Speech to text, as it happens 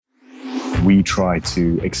we try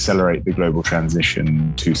to accelerate the global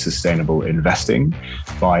transition to sustainable investing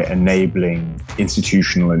by enabling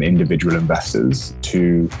institutional and individual investors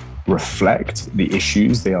to reflect the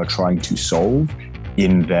issues they are trying to solve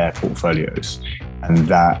in their portfolios. And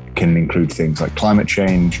that can include things like climate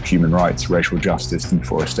change, human rights, racial justice,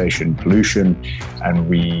 deforestation, pollution. And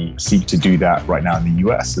we seek to do that right now in the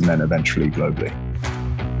US and then eventually globally.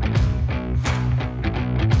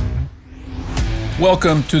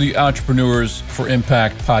 Welcome to the Entrepreneurs for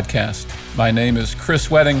Impact podcast. My name is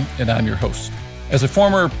Chris Wedding, and I'm your host. As a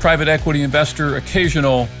former private equity investor,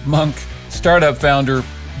 occasional monk, startup founder,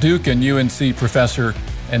 Duke and UNC professor,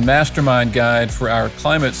 and mastermind guide for our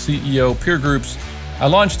climate CEO peer groups, I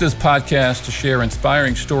launched this podcast to share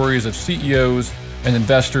inspiring stories of CEOs and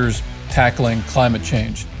investors tackling climate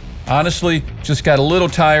change. Honestly, just got a little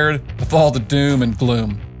tired of all the doom and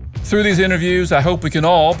gloom. Through these interviews, I hope we can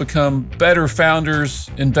all become better founders,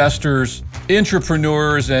 investors,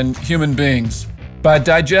 entrepreneurs, and human beings by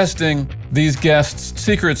digesting these guests'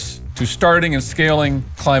 secrets to starting and scaling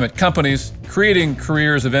climate companies, creating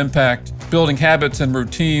careers of impact, building habits and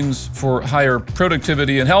routines for higher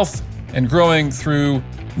productivity and health, and growing through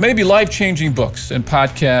maybe life-changing books and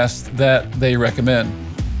podcasts that they recommend.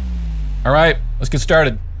 All right, let's get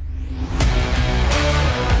started.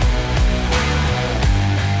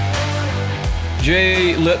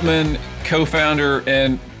 Jay Litman, co-founder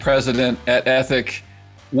and president at Ethic.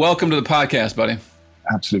 Welcome to the podcast, buddy.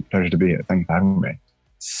 Absolute pleasure to be here. Thank you for having me.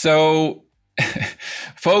 So,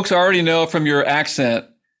 folks already know from your accent,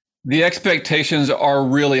 the expectations are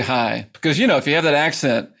really high because, if you have that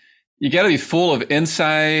accent, you got to be full of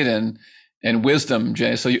insight and wisdom,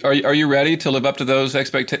 Jay. So are you ready to live up to those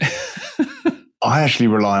expectations? I actually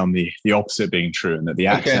rely on the opposite being true, and that the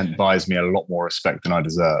accent buys me a lot more respect than I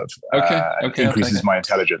deserve. It increases my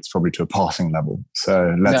intelligence probably to a passing level.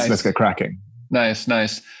 So let's get cracking. Nice.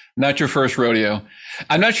 Not your first rodeo.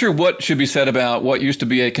 I'm not sure what should be said about what used to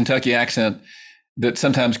be a Kentucky accent that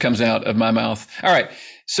sometimes comes out of my mouth. All right.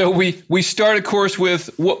 So we start, of course, with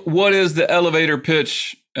what is the elevator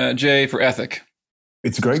pitch, Jay, for Ethic?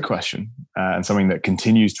 It's a great question and something that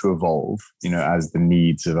continues to evolve, as the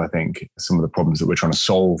needs of, I think, some of the problems that we're trying to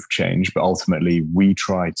solve change. But ultimately, we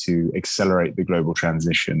try to accelerate the global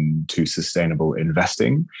transition to sustainable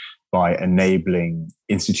investing by enabling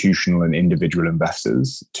institutional and individual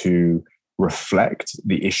investors to reflect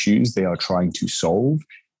the issues they are trying to solve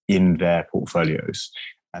in their portfolios.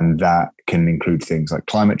 And that can include things like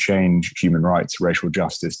climate change, human rights, racial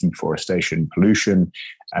justice, deforestation, pollution.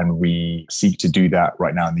 And we seek to do that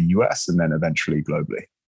right now in the US and then eventually globally.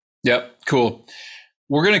 Yep, cool.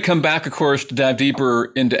 We're going to come back, of course, to dive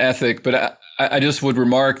deeper into Ethic. But I just would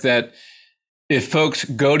remark that if folks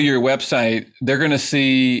go to your website, they're going to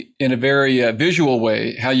see in a very visual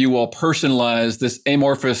way how you all personalize this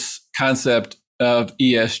amorphous concept of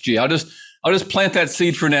ESG. I'll just plant that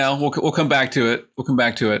seed for now. We'll come back to it.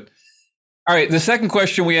 All right. The second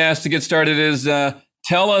question we asked to get started is,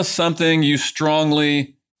 tell us something you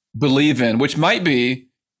strongly believe in, which might be,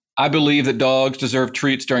 I believe that dogs deserve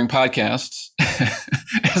treats during podcasts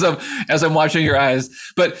as I'm watching your eyes.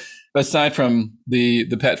 But aside from the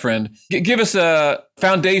pet friend, give us a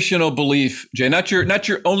foundational belief, Jay, not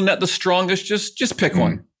the strongest, just pick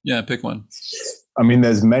one. Yeah. Pick one. I mean,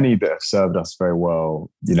 there's many that have served us very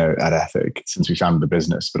well, at Ethic since we founded the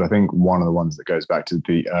business. But I think one of the ones that goes back to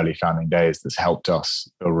the early founding days that's helped us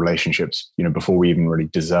build relationships, before we even really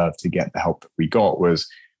deserved to get the help that we got, was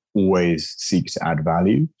always seek to add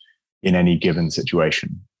value in any given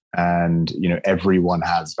situation. And, everyone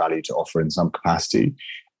has value to offer in some capacity.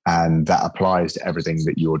 And that applies to everything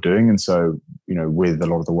that you're doing. And so, with a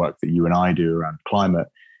lot of the work that you and I do around climate,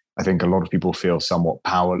 I think a lot of people feel somewhat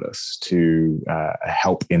powerless to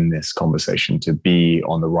help in this conversation, to be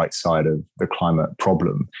on the right side of the climate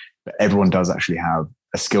problem. But everyone does actually have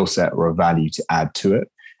a skill set or a value to add to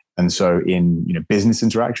it. And so in business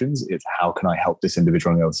interactions, it's how can I help this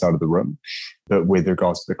individual on the other side of the room? But with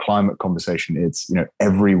regards to the climate conversation, it's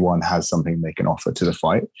everyone has something they can offer to the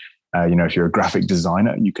fight. If you're a graphic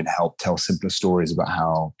designer, you can help tell simpler stories about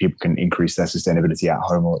how people can increase their sustainability at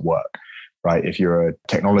home or at work. Right? If you're a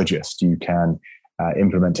technologist, you can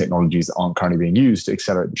implement technologies that aren't currently being used to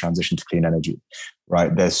accelerate the transition to clean energy.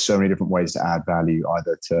 Right? There's so many different ways to add value,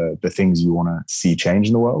 either to the things you want to see change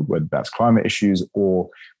in the world, whether that's climate issues or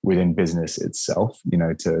within business itself,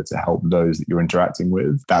 to help those that you're interacting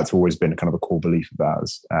with. That's always been kind of a core belief of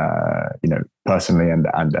ours, personally and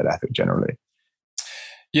at Ethic generally.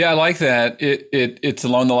 Yeah, I like that. It's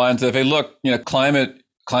along the lines of, hey, look, climate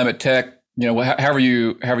tech, however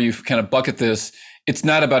you kind of bucket this, it's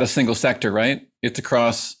not about a single sector, right? It's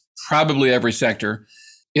across probably every sector.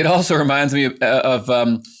 It also reminds me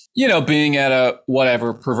of being at a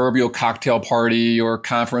whatever proverbial cocktail party or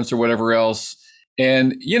conference or whatever else.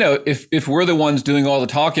 And, if we're the ones doing all the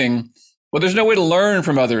talking, well, there's no way to learn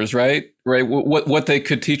from others, right? Right. What they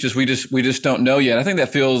could teach us, we just don't know yet. I think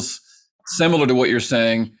that feels similar to what you're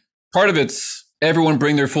saying. Part of it's everyone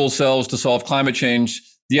bring their full selves to solve climate change.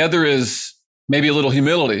 The other is maybe a little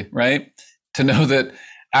humility, right? To know that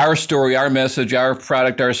our story, our message, our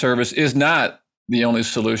product, our service is not the only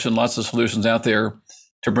solution. Lots of solutions out there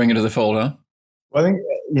to bring into the fold, huh? Well, I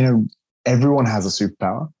think, everyone has a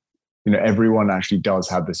superpower. Everyone actually does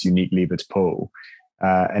have this unique lever to pull.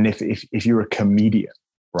 And if you're a comedian,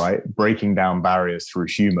 right, breaking down barriers through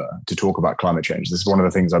humor to talk about climate change, this is one of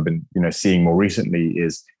the things I've been, seeing more recently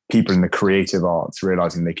is people in the creative arts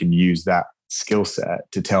realizing they can use that skill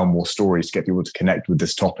set to tell more stories, to get people to connect with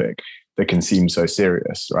this topic that can seem so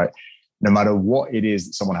serious, right? No matter what it is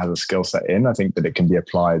that someone has a skill set in, I think that it can be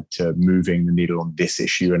applied to moving the needle on this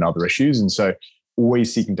issue and other issues. And so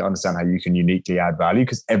always seeking to understand how you can uniquely add value,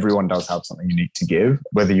 because everyone does have something unique to give,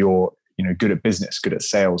 whether you're good at business, good at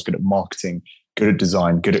sales, good at marketing, good at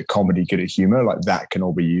design, good at comedy, good at humor, like that can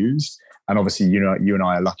all be used. And obviously, you and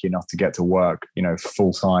I are lucky enough to get to work,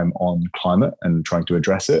 full time on climate and trying to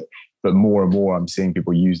address it. But more and more, I'm seeing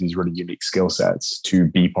people use these really unique skill sets to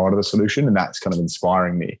be part of the solution. And that's kind of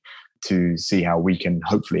inspiring me to see how we can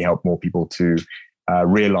hopefully help more people to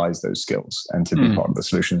realize those skills and to be part of the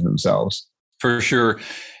solutions themselves. For sure.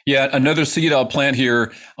 Yeah, another seed I'll plant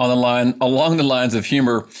here along the lines of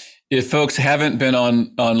humor. If folks haven't been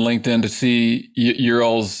on LinkedIn to see your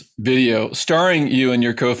all's video starring you and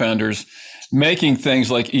your co-founders making things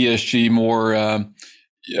like ESG more, I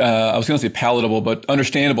was going to say palatable, but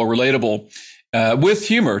understandable, relatable, with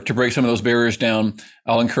humor to break some of those barriers down,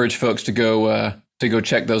 I'll encourage folks to go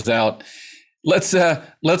check those out. Let's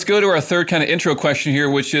go to our third kind of intro question here,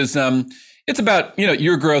 which is it's about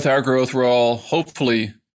your growth, our growth. We're all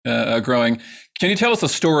hopefully growing. Can you tell us a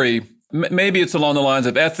story? Maybe it's along the lines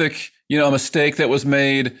of ethic, a mistake that was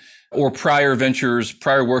made, or prior ventures,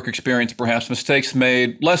 prior work experience, perhaps mistakes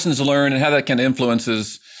made, lessons learned, and how that kind of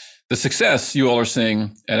influences the success you all are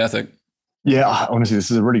seeing at Ethic. Yeah, honestly,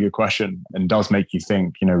 this is a really good question and does make you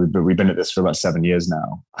think, but we've been at this for about 7 years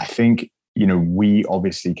now. I think, we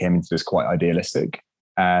obviously came into this quite idealistic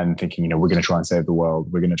and thinking, we're going to try and save the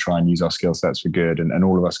world. We're going to try and use our skill sets for good. And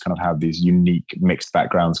all of us kind of have these unique mixed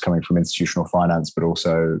backgrounds coming from institutional finance, but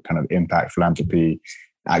also kind of impact, philanthropy,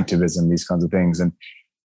 activism, these kinds of things. And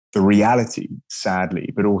the reality,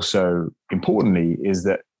 sadly, but also importantly, is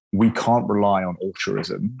that we can't rely on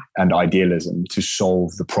altruism and idealism to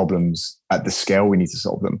solve the problems at the scale we need to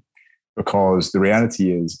solve them. Because the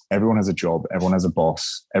reality is everyone has a job, everyone has a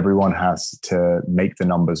boss, everyone has to make the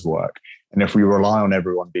numbers work. And if we rely on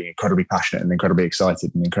everyone being incredibly passionate and incredibly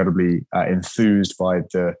excited and incredibly enthused by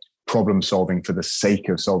the problem solving for the sake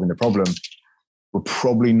of solving the problem, we're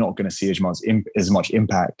probably not going to see as much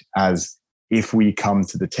impact as if we come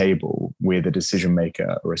to the table with a decision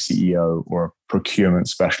maker or a CEO or a procurement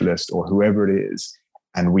specialist or whoever it is,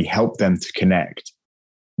 and we help them to connect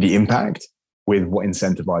the impact with what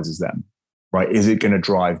incentivizes them, right? Is it going to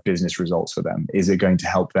drive business results for them? Is it going to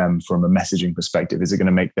help them from a messaging perspective? Is it going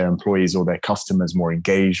to make their employees or their customers more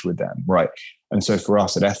engaged with them, right? And so for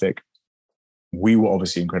us at Ethic, we were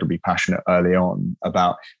obviously incredibly passionate early on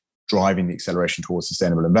about driving the acceleration towards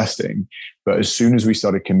sustainable investing. But as soon as we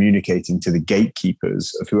started communicating to the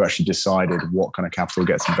gatekeepers of who actually decided what kind of capital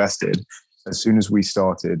gets invested, as soon as we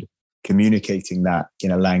started communicating that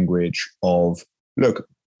in a language of, look,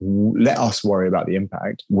 let us worry about the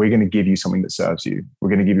impact. We're going to give you something that serves you. We're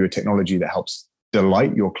going to give you a technology that helps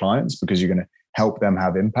delight your clients because you're going to help them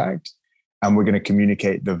have impact. And we're going to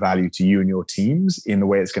communicate the value to you and your teams in the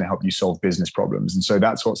way it's going to help you solve business problems. And so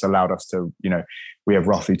that's what's allowed us to, we have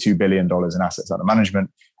roughly $2 billion in assets under management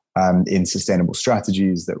in sustainable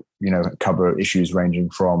strategies that, cover issues ranging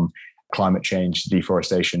from climate change to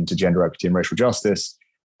deforestation to gender equity and racial justice.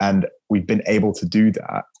 And we've been able to do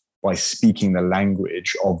that by speaking the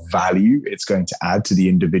language of value it's going to add to the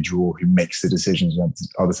individual who makes the decisions on the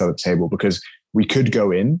other side of the table. Because we could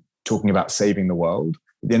go in talking about saving the world.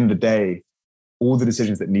 At the end of the day, all the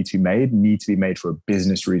decisions that need to be made for a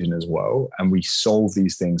business reason as well. And we solve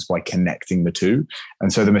these things by connecting the two.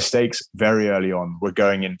 And so the mistakes very early on were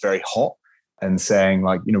going in very hot and saying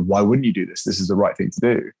like, why wouldn't you do this? This is the right thing to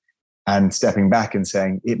do. And stepping back and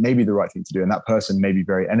saying it may be the right thing to do. And that person may be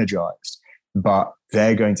very energized, but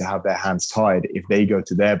they're going to have their hands tied if they go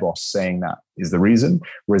to their boss saying that is the reason.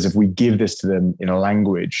 Whereas if we give this to them in a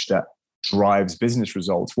language that drives business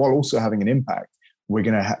results while also having an impact,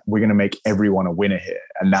 we're gonna make everyone a winner here,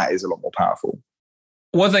 and that is a lot more powerful.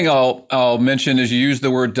 One thing I'll mention is you use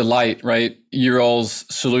the word delight, right? Your all's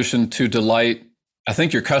solution to delight, I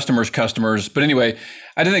think, your customers. But anyway,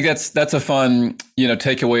 I think that's a fun,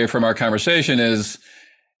 takeaway from our conversation is,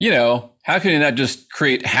 how can you not just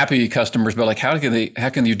create happy customers, but like how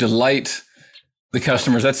can you delight the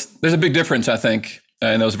customers? There's a big difference, I think,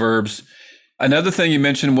 in those verbs. Another thing you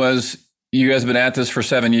mentioned was you guys have been at this for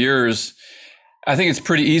 7 years. I think it's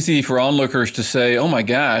pretty easy for onlookers to say, oh my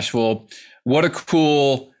gosh, well, what a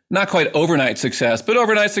cool, not quite overnight success, but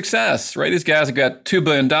overnight success, right? These guys have got $2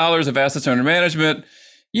 billion of assets under management.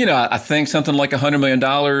 I think something like $100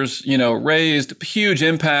 million, raised, huge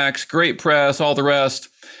impacts, great press, all the rest.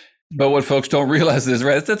 But what folks don't realize is,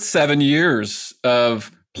 right, that's 7 years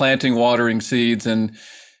of planting, watering seeds and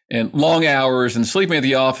long hours and sleeping at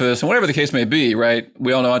the office and whatever the case may be, right?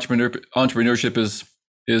 We all know entrepreneurship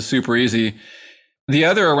is super easy. The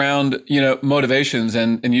other around, motivations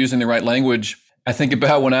and using the right language. I think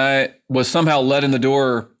about when I was somehow led in the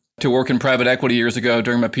door to work in private equity years ago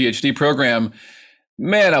during my PhD program.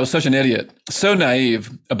 Man, I was such an idiot, so naive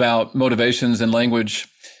about motivations and language.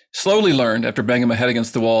 Slowly learned after banging my head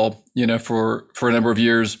against the wall, for a number of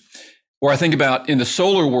years. Or I think about in the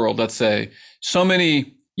solar world, let's say, so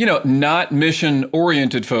many, not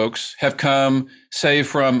mission-oriented folks have come, say,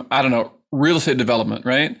 from, real estate development,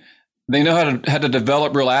 right? They know how to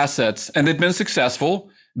develop real assets, and they've been successful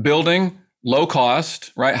building low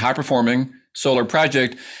cost, right, high performing solar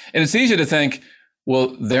project. And it's easy to think,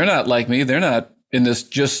 well, they're not like me. They're not in this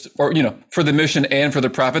just, or, for the mission and for the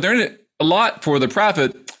profit. They're in it a lot for the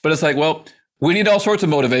profit, but it's like, well, we need all sorts of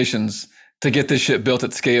motivations to get this shit built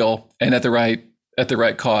at scale and at the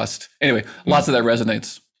right cost. Anyway, lots of that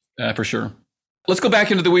resonates for sure. Let's go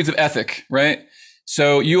back into the weeds of ethic, right?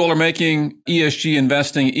 So you all are making ESG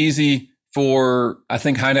investing easy for, I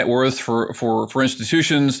think, high net worth for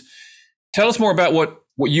institutions. Tell us more about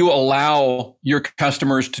what you allow your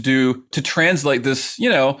customers to do to translate this,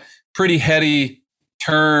 pretty heady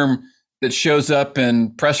term that shows up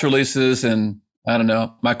in press releases and,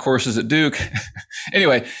 my courses at Duke.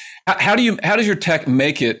 Anyway, how does your tech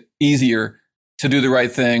make it easier to do the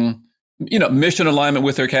right thing? Mission alignment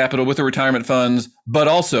with their capital, with their retirement funds, but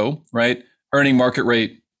also, right, earning market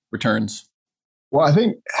rate returns. Well, I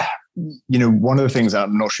think, one of the things,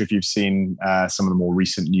 I'm not sure if you've seen some of the more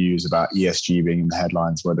recent news about ESG being in the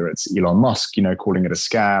headlines, whether it's Elon Musk, calling it a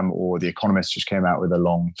scam, or The Economist just came out with a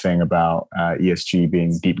long thing about ESG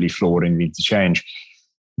being deeply flawed and needs to change.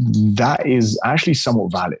 That is actually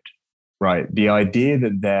somewhat valid, right? The idea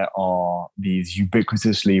that there are these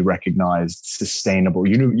ubiquitously recognized sustainable,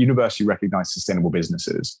 universally recognized sustainable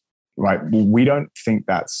businesses, right? We don't think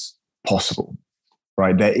that's possible.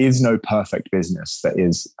 Right? There is no perfect business that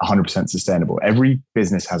is 100% sustainable. Every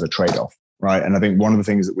business has a trade-off, right? And I think one of the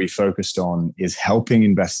things that we focused on is helping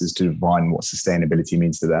investors to define what sustainability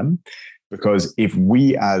means to them. Because if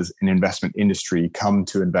we as an investment industry come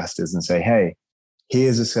to investors and say, hey,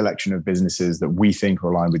 here's a selection of businesses that we think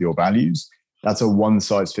are aligned with your values, that's a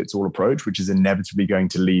one-size-fits-all approach, which is inevitably going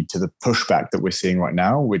to lead to the pushback that we're seeing right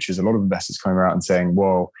now, which is a lot of investors coming out and saying,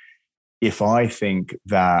 well, if I think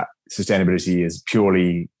that sustainability is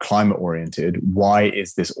purely climate oriented, why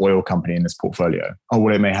is this oil company in this portfolio? Oh,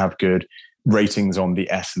 well, it may have good ratings on the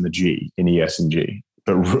S and the G in ESG,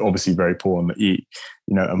 but obviously very poor on the E.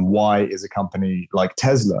 And why is a company like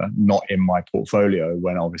Tesla not in my portfolio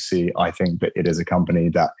when obviously I think that it is a company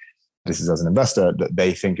that, this is as an investor, that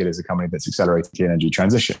they think it is a company that's accelerating the energy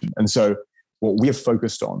transition. And so what we have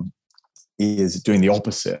focused on is doing the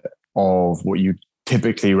opposite of what you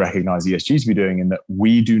typically recognize ESG to be doing, in that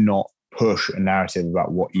we do not push a narrative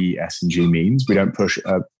about what E, S, and G means. We don't push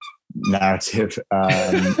a narrative.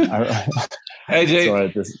 Hey,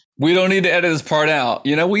 Jay, we don't need to edit this part out.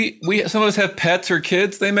 We some of us have pets or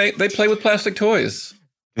kids. They play with plastic toys.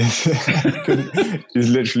 He's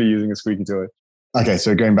literally using a squeaky toy. Okay,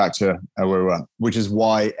 so going back to where we were, which is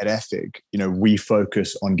why at Ethic, we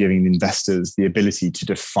focus on giving investors the ability to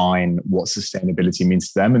define what sustainability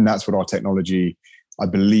means to them. And that's what our technology, I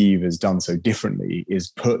believe, has done so differently, is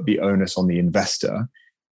put the onus on the investor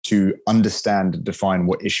to understand and define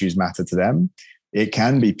what issues matter to them. It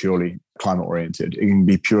can be purely climate oriented, it can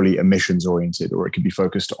be purely emissions oriented, or it can be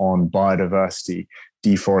focused on biodiversity,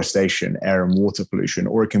 deforestation, air and water pollution,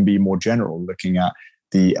 or it can be more general, looking at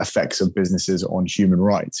the effects of businesses on human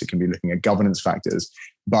rights. It can be looking at governance factors.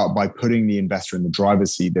 But by putting the investor in the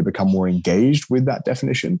driver's seat, they become more engaged with that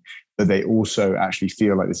definition, that they also actually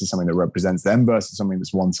feel like this is something that represents them versus something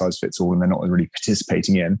that's one size fits all and they're not really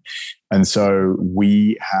participating in. And so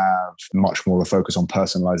we have much more of a focus on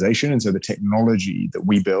personalization. And so the technology that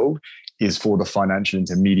we build is for the financial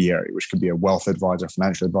intermediary, which could be a wealth advisor,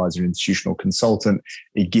 financial advisor, institutional consultant.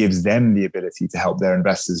 It gives them the ability to help their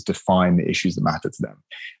investors define the issues that matter to them.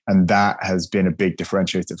 And that has been a big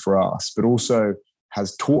differentiator for us, but also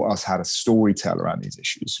has taught us how to storytell around these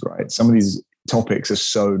issues, right? Some of these topics are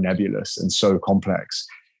so nebulous and so complex.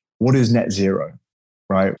 What is net zero,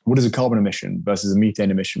 right? What is a carbon emission versus a methane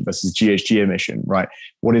emission versus GHG emission, right?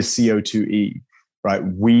 What is CO2e, right?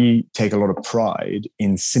 We take a lot of pride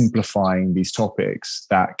in simplifying these topics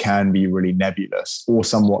that can be really nebulous or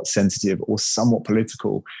somewhat sensitive or somewhat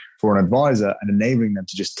political for an advisor, and enabling them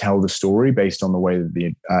to just tell the story based on the way that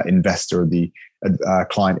the investor or the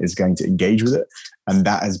client is going to engage with it. And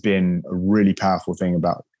that has been a really powerful thing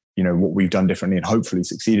about, what we've done differently and hopefully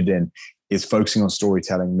succeeded in, is focusing on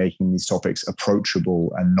storytelling, making these topics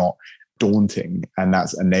approachable and not daunting. And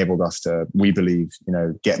that's enabled us to, we believe,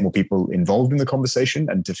 get more people involved in the conversation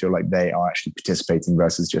and to feel like they are actually participating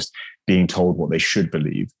versus just being told what they should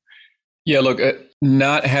believe. Yeah, look,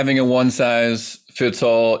 not having a one size fits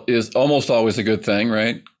all is almost always a good thing,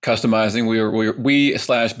 right? Customizing,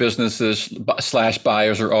 we / businesses /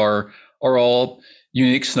 buyers are all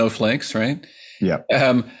unique snowflakes, right? Yeah.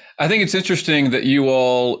 I think it's interesting that you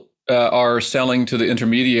all are selling to the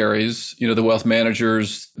intermediaries, the wealth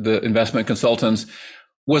managers, the investment consultants.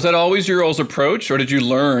 Was that always your all's approach, or did you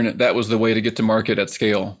learn that was the way to get to market at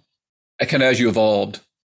scale, kind of as you evolved?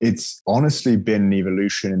 It's honestly been an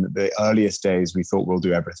evolution. In the earliest days, we thought we'll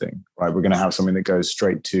do everything, right? We're going to have something that goes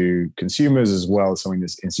straight to consumers as well as something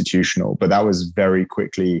that's institutional. But that was very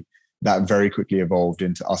quickly evolved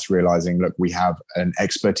into us realizing, look, we have an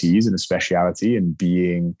expertise and a speciality in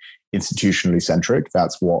being institutionally centric.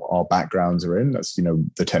 That's what our backgrounds are in. That's,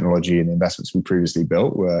 the technology and the investments we previously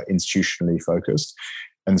built were institutionally focused.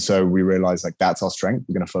 And so we realized that's our strength.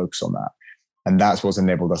 We're going to focus on that. And that's what's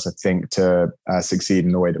enabled us, I think, to succeed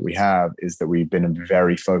in the way that we have, is that we've been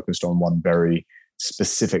very focused on one very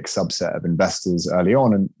specific subset of investors early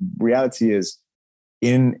on. And reality is,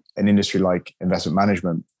 in an industry like investment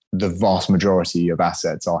management, the vast majority of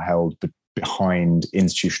assets are held behind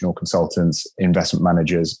institutional consultants, investment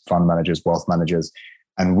managers, fund managers, wealth managers,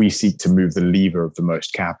 and we seek to move the lever of the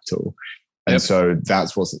most capital. And so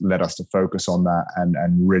that's what's led us to focus on that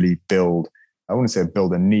and really build, I wouldn't say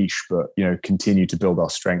build a niche, but continue to build our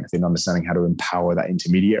strength in understanding how to empower that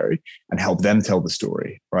intermediary and help them tell the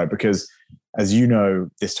story, right? Because as you know,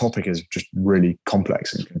 this topic is just really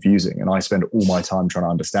complex and confusing, and I spend all my time trying to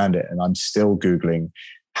understand it, and I'm still Googling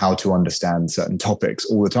how to understand certain topics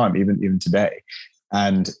all the time, even today.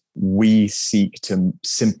 And we seek to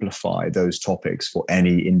simplify those topics for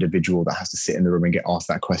any individual that has to sit in the room and get asked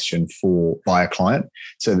that question by a client,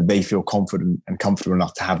 so that they feel confident and comfortable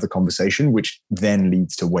enough to have the conversation, which then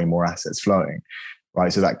leads to way more assets flowing,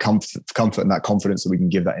 right? So that comfort and that confidence that we can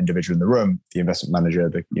give that individual in the room, the investment manager,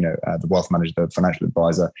 the wealth manager, the financial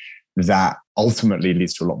advisor, that ultimately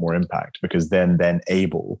leads to a lot more impact, because then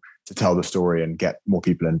able to tell the story and get more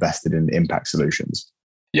people invested in impact solutions.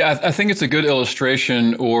 Yeah, I think it's a good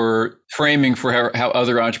illustration or framing for how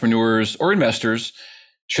other entrepreneurs or investors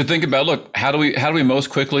should think about, look, how do we most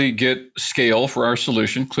quickly get scale for our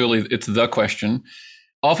solution? Clearly, it's the question.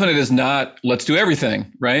 Often it is not, let's do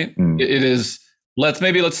everything, right? It is, let's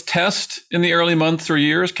test in the early months or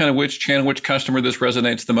years, kind of which channel, which customer this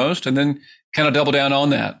resonates the most, and then kind of double down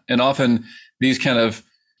on that. And often these kind of,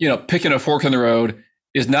 picking a fork in the road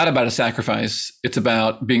is not about a sacrifice. It's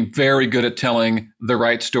about being very good at telling the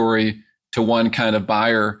right story to one kind of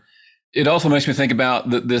buyer. It also makes me think about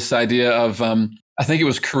this idea of, I think it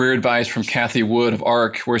was career advice from Kathy Wood of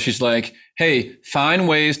ARC, where she's like, hey, find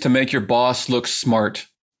ways to make your boss look smart,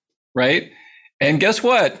 right? And guess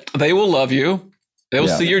what? They will love you. They will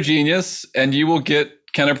see your genius, and you will get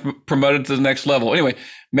kind of promoted to the next level. Anyway,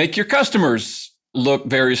 make your customers look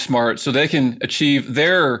very smart so they can achieve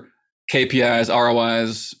their KPIs,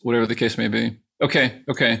 ROIs, whatever the case may be. Okay.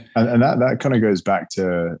 And that kind of goes back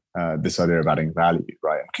to this idea of adding value,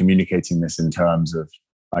 right? And communicating this in terms of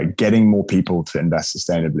getting more people to invest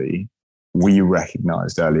sustainably. We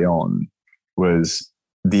recognized early on was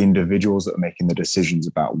the individuals that were making the decisions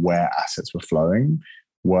about where assets were flowing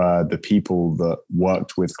were the people that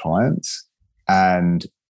worked with clients. And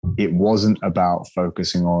it wasn't about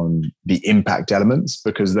focusing on the impact elements,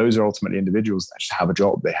 because those are ultimately individuals that just have a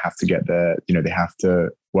job. They have to get there, they have to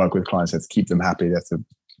work with clients, they have to keep them happy, they have to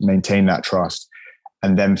maintain that trust.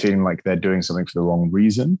 and them feeling like they're doing something for the wrong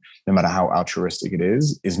reason, no matter how altruistic it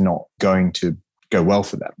is not going to go well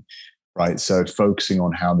for them. Right. So focusing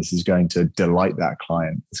on how this is going to delight that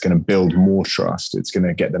client, it's going to build more trust. It's going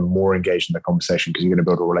to get them more engaged in the conversation because you're going to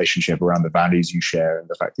build a relationship around the values you share and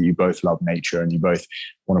the fact that you both love nature and you both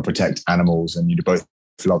want to protect animals and you both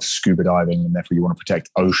love scuba diving and therefore you want to protect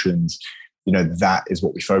oceans. That is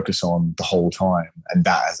what we focus on the whole time. And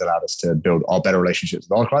that has allowed us to build our better relationships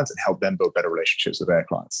with our clients and help them build better relationships with their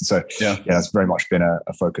clients. And so, that's very much been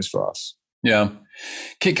a focus for us. Yeah.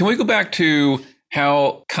 Can we go back to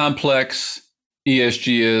how complex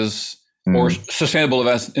ESG is or sustainable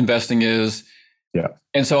investing is? Yeah.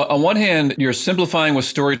 And so on one hand, you're simplifying with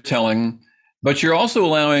storytelling, but you're also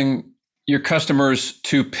allowing your customers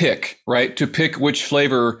to pick, right? To pick which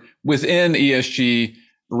flavor within ESG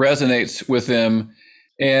resonates with them.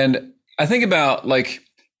 And I think about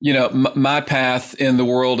my path in the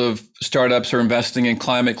world of startups or investing in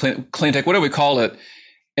climate, clean tech, whatever we call it.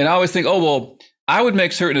 And I always think, I would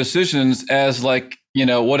make certain decisions as an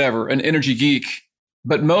energy geek,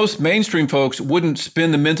 but most mainstream folks wouldn't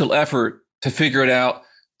spend the mental effort to figure it out.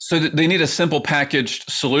 So that they need a simple packaged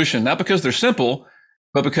solution, not because they're simple,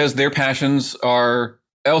 but because their passions are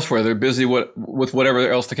elsewhere. They're busy with whatever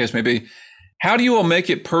else the case may be. How do you all make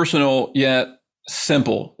it personal yet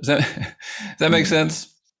simple? Does that make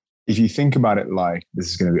sense? If you think about it, this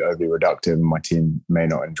is going to be overly reductive and my team may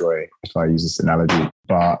not enjoy if I use this analogy,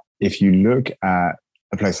 but if you look at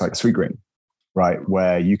a place like Sweetgreen, right,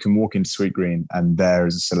 where you can walk into Sweetgreen and there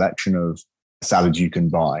is a selection of salads you can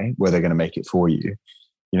buy where they're going to make it for you.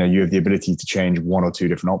 You have the ability to change one or two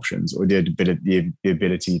different options or the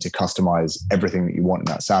ability to customize everything that you want in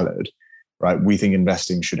that salad, right? We think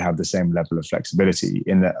investing should have the same level of flexibility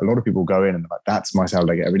in that a lot of people go in and they're like, that's my salad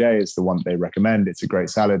I get every day. It's the one that they recommend. It's a great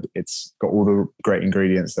salad. It's got all the great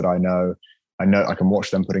ingredients that I know I can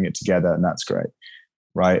watch them putting it together and that's great,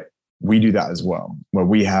 right? We do that as well, where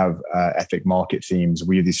we have ethic market themes.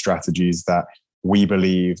 We have these strategies that we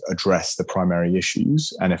believe address the primary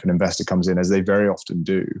issues. And if an investor comes in, as they very often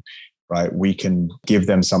do, right, we can give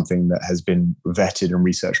them something that has been vetted and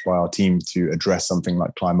researched by our team to address something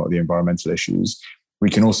like climate or the environmental issues. We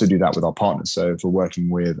can also do that with our partners. So if we're working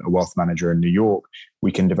with a wealth manager in New York,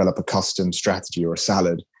 we can develop a custom strategy or a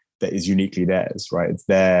salad that is uniquely theirs, right? It's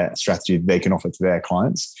their strategy they can offer to their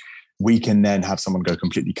clients. We can then have someone go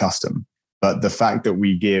completely custom. But the fact that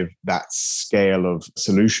we give that scale of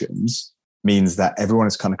solutions means that everyone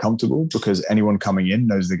is kind of comfortable because anyone coming in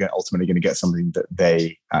knows they're ultimately going to get something that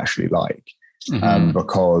they actually like,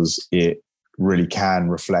 because it really can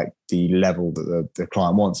reflect the level that the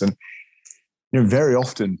client wants. And very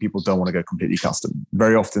often people don't want to go completely custom.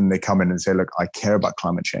 Very often they come in and say, look, I care about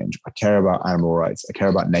climate change. I care about animal rights. I care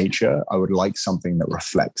about nature. I would like something that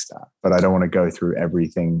reflects that, but I don't want to go through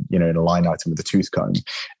everything, in a line item with a tooth comb.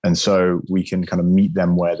 And so we can kind of meet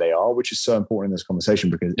them where they are, which is so important in this conversation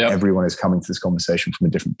because everyone is coming to this conversation from a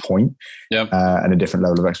different point and a different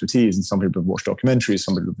level of expertise. And some people have watched documentaries,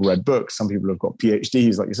 some people have read books, some people have got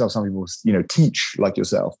PhDs like yourself, some people, teach like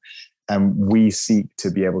yourself. And we seek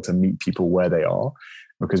to be able to meet people where they are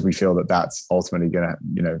because we feel that that's ultimately going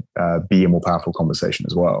to, be a more powerful conversation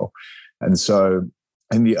as well. And so,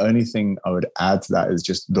 and the only thing I would add to that is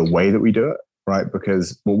just the way that we do it, right?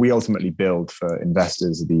 Because what we ultimately build for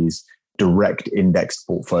investors are these direct indexed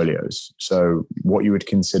portfolios. So what you would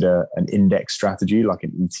consider an index strategy, like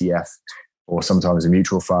an ETF or sometimes a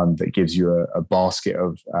mutual fund that gives you a basket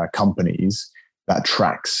of companies that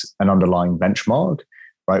tracks an underlying benchmark.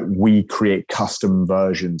 Right, we create custom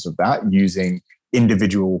versions of that using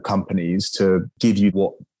individual companies to give you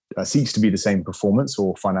what seeks to be the same performance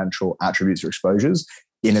or financial attributes or exposures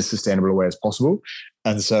in as sustainable a way as possible.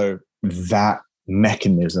 And so that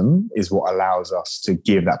mechanism is what allows us to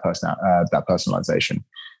give that personalization,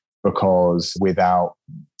 because without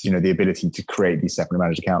the ability to create these separate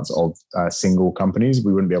managed accounts of single companies,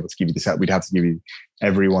 we wouldn't be able to give you the salad. We'd have to give you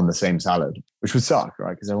everyone the same salad, which would suck,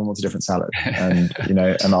 right? Because everyone wants a different salad. And and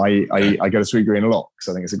I go to Sweetgreen a lot because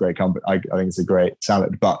I think it's a great company. I think it's a great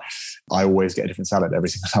salad, but I always get a different salad every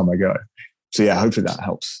single time I go. So yeah, hopefully that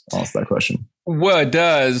helps answer that question. Well, it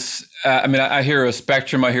does. I hear a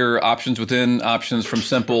spectrum. I hear options within options, from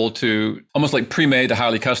simple to almost like pre-made to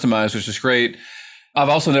highly customized, which is great. I've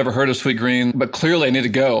also never heard of Sweetgreen, but clearly I need to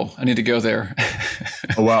go. I need to go there.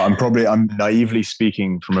 Oh, well, I'm naively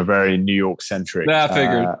speaking from a very New York centric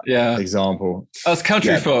example. Us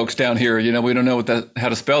country folks down here, we don't know how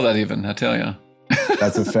to spell that even, I tell you.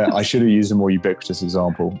 That's a fair, I should have used a more ubiquitous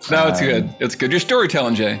example. No, it's good. It's good. You're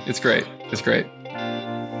storytelling, Jay. It's great. It's great.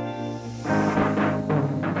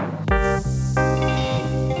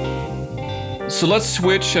 So let's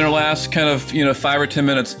switch in our last kind of, 5 or 10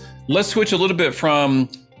 minutes. Let's switch a little bit from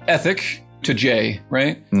ethic to Jay,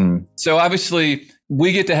 right? So obviously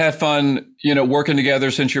we get to have fun, working together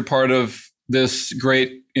since you're part of this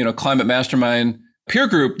great, climate mastermind peer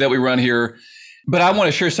group that we run here. But I want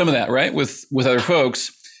to share some of that, right, with other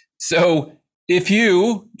folks. So if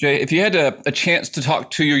you, Jay, if you had a chance to talk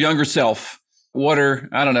to your younger self, what are,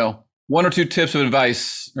 I don't know, 1 or 2 tips of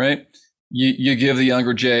advice, right? You give the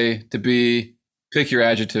younger Jay to be, pick your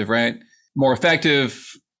adjective, right? More effective,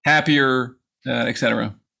 happier, et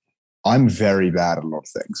cetera. I'm very bad at a lot of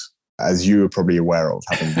things, as you are probably aware of,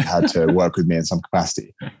 having had to work with me in some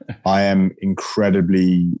capacity. I am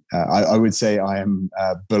incredibly, I would say I am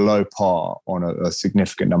below par on a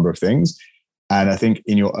significant number of things. And I think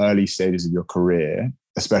in your early stages of your career,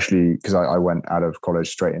 especially because I went out of college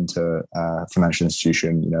straight into a financial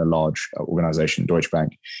institution, large organization, Deutsche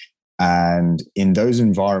Bank. And in those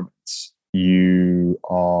environments, you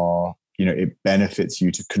are, it benefits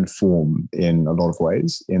you to conform in a lot of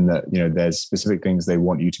ways, in that, there's specific things they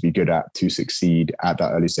want you to be good at to succeed at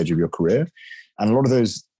that early stage of your career. And a lot of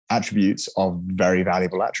those attributes are very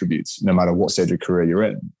valuable attributes, no matter what stage of career you're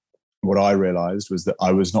in. What I realized was that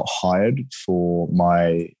I was not hired for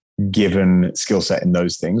my given skill set in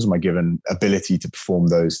those things, my given ability to perform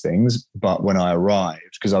those things. But when I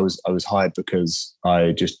arrived, because I was hired because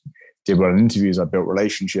I just did well in interviews, I built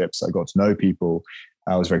relationships, I got to know people.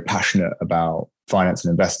 I was very passionate about finance and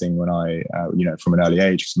investing when I, from an early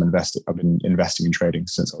age, because I've been investing and trading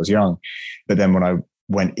since I was young. But then when I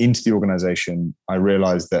went into the organization, I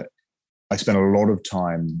realized that I spent a lot of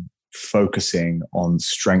time focusing on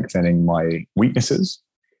strengthening my weaknesses.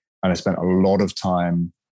 And I spent a lot of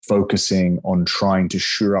time focusing on trying to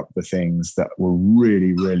shore up the things that were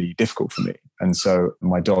really, really difficult for me. And so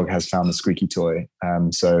my dog has found the squeaky toy.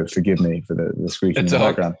 So forgive me for the squeaking in the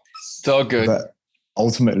background. It's all good. But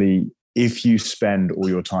ultimately, if you spend all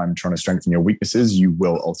your time trying to strengthen your weaknesses, you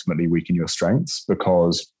will ultimately weaken your strengths,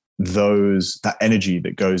 because that energy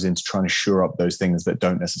that goes into trying to shore up those things that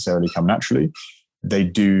don't necessarily come naturally, they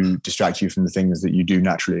do distract you from the things that you do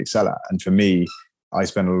naturally excel at. And for me, I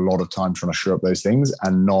spent a lot of time trying to shore up those things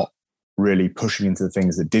and not really pushing into the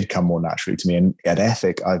things that did come more naturally to me. And at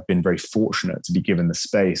Ethic, I've been very fortunate to be given the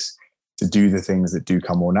space to do the things that do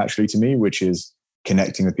come more naturally to me, which is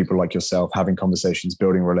connecting with people like yourself, having conversations,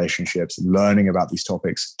 building relationships, learning about these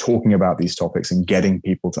topics, talking about these topics, and getting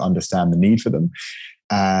people to understand the need for them.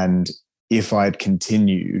 And if I had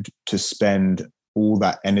continued to spend all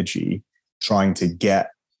that energy trying to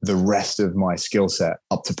get the rest of my skill set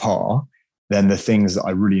up to par, then the things that I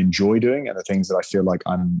really enjoy doing and the things that I feel like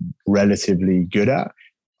I'm relatively good at,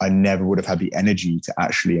 I never would have had the energy to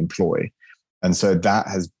actually employ. And so that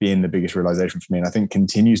has been the biggest realization for me. And I think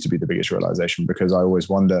continues to be the biggest realization, because I always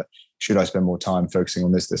wonder, should I spend more time focusing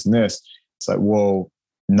on this, this, and this? It's like, well,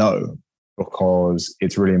 no, because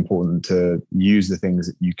it's really important to use the things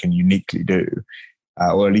that you can uniquely do,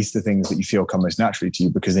 or at least the things that you feel come most naturally to you,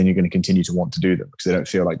 because then you're going to continue to want to do them because they don't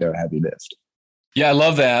feel like they're a heavy lift. Yeah, I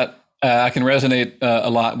love that. I can resonate a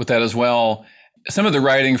lot with that as well. Some of the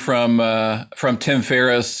writing from Tim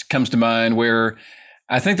Ferriss comes to mind, where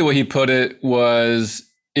I think the way he put it was,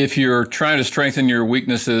 if you're trying to strengthen your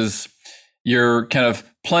weaknesses, you're kind of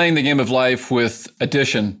playing the game of life with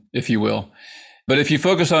addition, if you will. But if you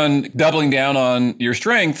focus on doubling down on your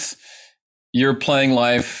strengths, you're playing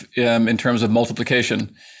life in terms of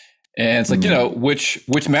multiplication. And it's like,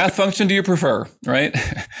 which math function do you prefer, right?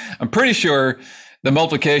 I'm pretty sure the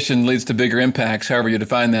multiplication leads to bigger impacts, however you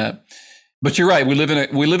define that. But you're right. We live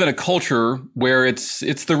in a culture where it's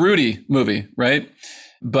the Rudy movie, right?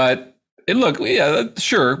 But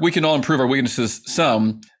sure, we can all improve our weaknesses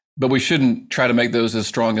some, but we shouldn't try to make those as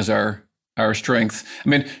strong as our strengths. I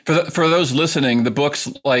mean, for those listening, the books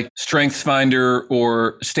like Strengths Finder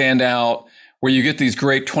or Stand Out, where you get these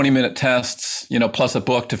great 20-minute tests, plus a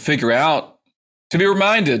book to figure out, to be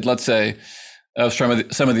reminded, let's say, of some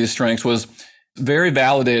of these strengths, was very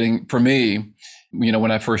validating for me,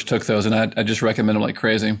 when I first took those, and I just recommend them like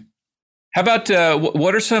crazy. How about,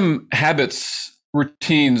 what are some habits,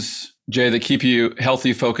 routines, Jay, that keep you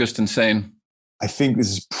healthy, focused, and sane? I think this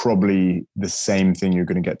is probably the same thing you're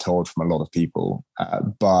going to get told from a lot of people.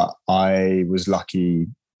 But I was lucky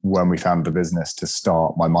when we founded the business to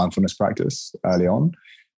start my mindfulness practice early on.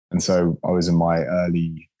 And so I was in my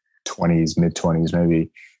early 20s, mid 20s, maybe,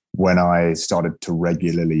 when I started to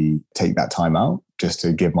regularly take that time out just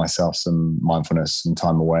to give myself some mindfulness and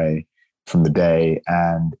time away from the day.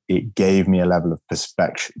 And it gave me a level of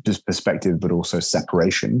perspective, but also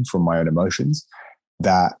separation from my own emotions,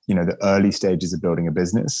 that, the early stages of building a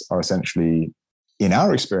business are essentially, in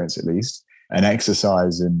our experience at least, an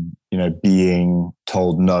exercise in, being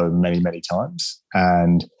told no many, many times.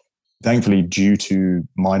 And thankfully, due to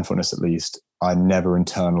mindfulness, at least, I never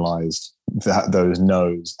internalized those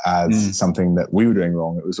no's as something that we were doing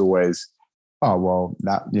wrong. It was always, oh, well,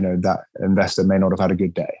 that investor may not have had a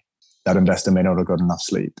good day. That investor may not have got enough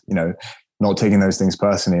sleep, not taking those things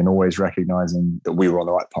personally and always recognizing that we were on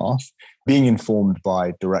the right path, being informed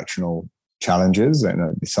by directional challenges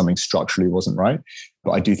and something structurally wasn't right.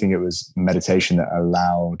 But I do think it was meditation that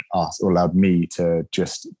allowed me to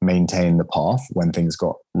just maintain the path when things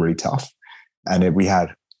got really tough. And we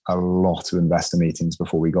had a lot of investor meetings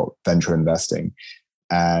before we got venture investing.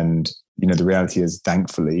 And, the reality is,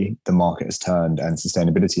 thankfully, the market has turned, and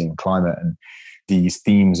sustainability and climate and these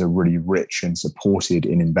themes are really rich and supported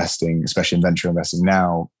in investing, especially in venture investing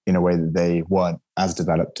now, in a way that they weren't as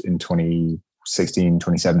developed in 2016,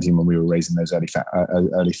 2017 when we were raising those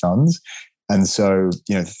early funds. And so,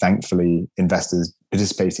 thankfully, investors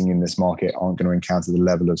participating in this market aren't going to encounter the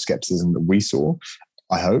level of skepticism that we saw,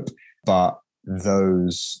 I hope. But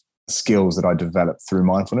those skills that I developed through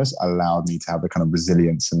mindfulness allowed me to have the kind of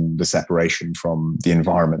resilience and the separation from the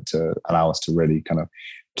environment to allow us to really kind of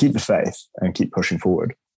keep the faith and keep pushing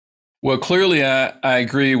forward. Well, clearly, I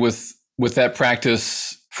agree with that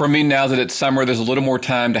practice. For me, now that it's summer, there's a little more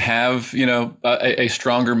time to have, a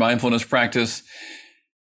stronger mindfulness practice.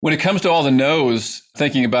 When it comes to all the no's,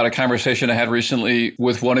 thinking about a conversation I had recently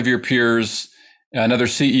with one of your peers, another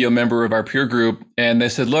CEO member of our peer group, and they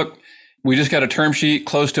said, look, we just got a term sheet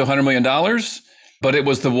close to $100 million, but it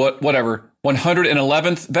was the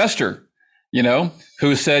 111th investor,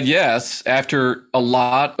 who said yes after a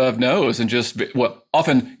lot of no's and just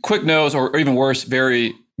often quick no's or even worse,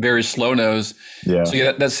 very, very slow no's. Yeah.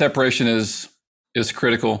 So that separation is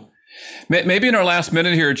critical. Maybe in our last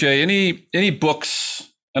minute here, Jay, any books,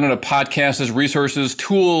 I don't know, podcasts, resources,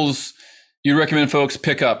 tools you recommend folks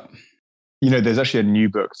pick up? There's actually a new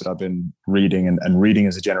book that I've been reading, and reading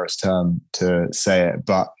is a generous term to say it,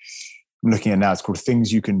 but I'm looking at now, it's called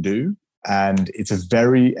Things You Can Do. And it's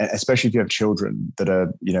especially if you have children that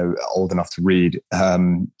are, old enough to read,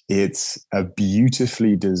 it's a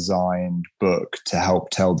beautifully designed book to help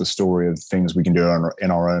tell the story of things we can do in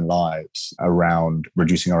our own lives around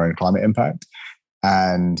reducing our own climate impact.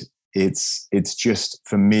 And it's just,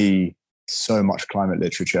 for me, so much climate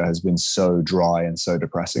literature has been so dry and so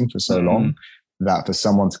depressing for so long that for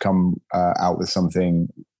someone to come out with something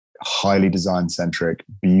highly design-centric,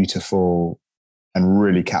 beautiful, and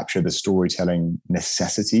really capture the storytelling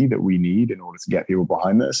necessity that we need in order to get people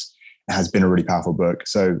behind this has been a really powerful book.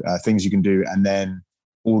 So Things You Can Do. And then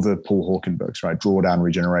all the Paul Hawken books, right? Drawdown,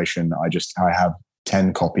 Regeneration. I have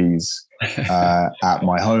 10 copies at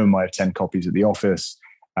my home. I have 10 copies at the office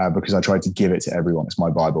because I tried to give it to everyone. It's my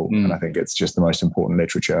Bible. And I think it's just the most important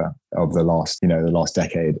literature of the last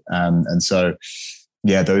decade. And so,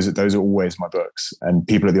 yeah, those are always my books. And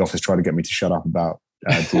people at the office try to get me to shut up about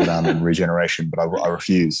Drawdown and Regeneration, but I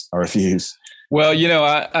refuse. Well,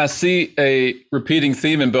 I see a repeating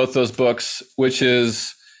theme in both those books, which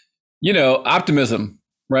is, optimism,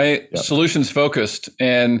 right? Yep. Solutions focused.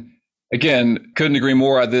 And again, couldn't agree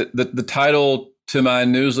more. The title to my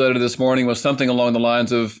newsletter this morning was something along the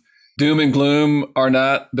lines of doom and gloom are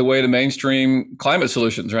not the way to mainstream climate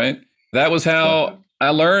solutions, right? That was how I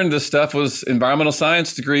learned this stuff was environmental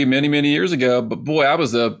science degree many, many years ago. But boy, I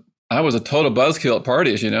was a total buzzkill at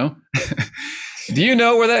parties, Do you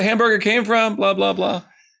know where that hamburger came from? Blah, blah, blah.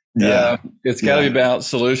 Yeah. It's got to be about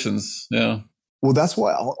solutions. Yeah. Well, that's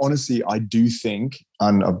why, honestly, I do think,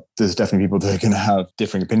 and there's definitely people that are going to have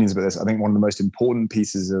differing opinions about this. I think one of the most important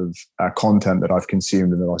pieces of content that I've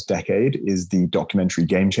consumed in the last decade is the documentary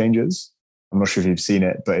Game Changers. I'm not sure if you've seen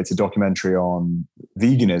it, but it's a documentary on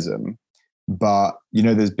veganism. But,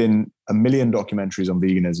 there's been a million documentaries on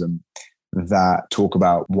veganism that talk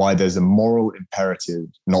about why there's a moral imperative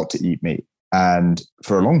not to eat meat. And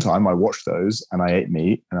for a long time, I watched those and I ate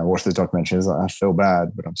meat, and I watched those documentaries. I feel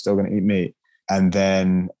bad, but I'm still going to eat meat. And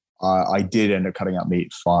then I did end up cutting out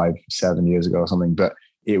meat 5-7 years ago or something, but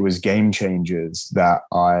it was Game Changers that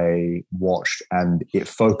I watched, and it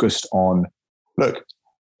focused on, look,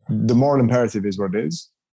 the moral imperative is what it is.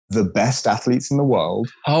 The best athletes in the world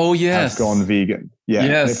have gone vegan. Yeah,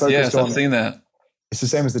 yes, I've seen that. It's the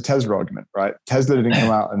same as the Tesla argument, right? Tesla didn't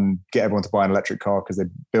come out and get everyone to buy an electric car because they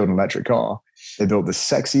built an electric car. They built the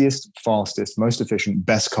sexiest, fastest, most efficient,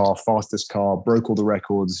 best car, fastest car, broke all the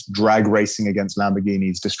records, drag racing against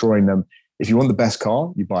Lamborghinis, destroying them. If you want the best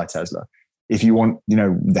car, you buy a Tesla. If you want,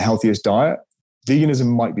 the healthiest diet,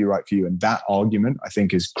 veganism might be right for you. And that argument, I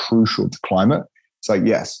think, is crucial to climate. It's like,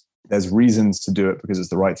 yes, there's reasons to do it because it's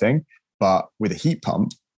the right thing. But with a heat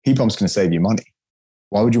pump, heat pump's going to save you money.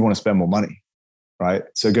 Why would you want to spend more money? Right?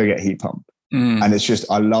 So go get a heat pump. And it's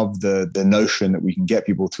just, I love the notion that we can get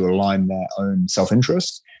people to align their own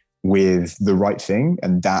self-interest with the right thing.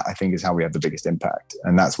 And that, I think, is how we have the biggest impact.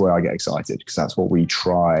 And that's where I get excited, because that's what we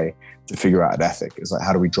try to figure out at Ethic, is like,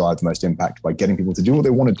 how do we drive the most impact by getting people to do what they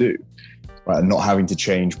want to do, right? And not having to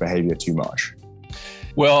change behavior too much.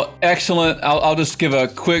 Well, excellent. I'll just give a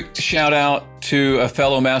quick shout out to a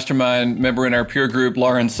fellow mastermind member in our peer group,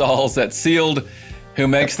 Lauren Sauls at Sealed, who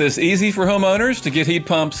makes this easy for homeowners to get heat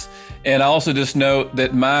pumps. And I also just note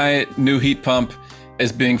that my new heat pump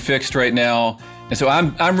is being fixed right now. And so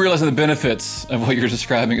I'm realizing the benefits of what you're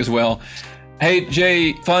describing as well. Hey,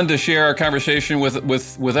 Jay, fun to share our conversation with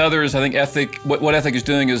others. I think Ethic, what Ethic is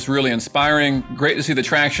doing is really inspiring. Great to see the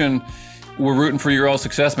traction. We're rooting for your all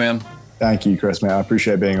success, man. Thank you, Chris, man. I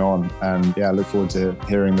appreciate being on. And yeah, I look forward to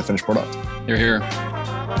hearing the finished product. You're here.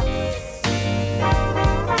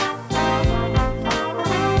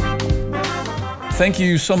 Thank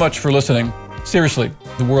you so much for listening. Seriously,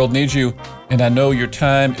 the world needs you, and I know your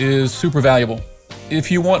time is super valuable.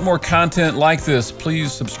 If you want more content like this,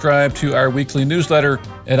 please subscribe to our weekly newsletter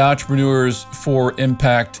at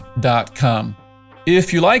entrepreneursforimpact.com.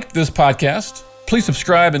 If you like this podcast, please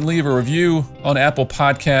subscribe and leave a review on Apple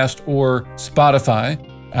Podcast or Spotify.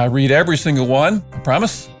 I read every single one, I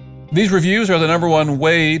promise. These reviews are the number one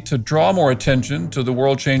way to draw more attention to the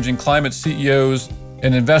world-changing climate CEOs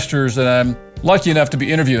and investors that I'm lucky enough to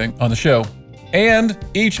be interviewing on the show. And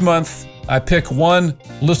each month, I pick one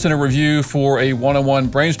listener review for a one-on-one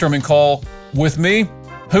brainstorming call with me.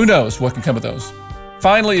 Who knows what can come of those?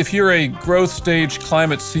 Finally, if you're a growth stage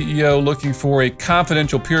climate CEO looking for a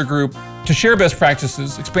confidential peer group to share best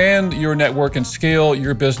practices, expand your network, and scale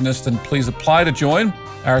your business, then please apply to join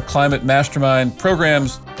our Climate Mastermind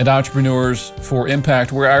programs at Entrepreneurs for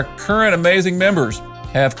Impact, where our current amazing members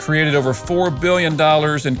have created over $4 billion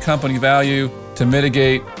in company value to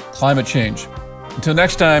mitigate climate change. Until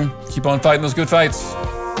next time, keep on fighting those good fights.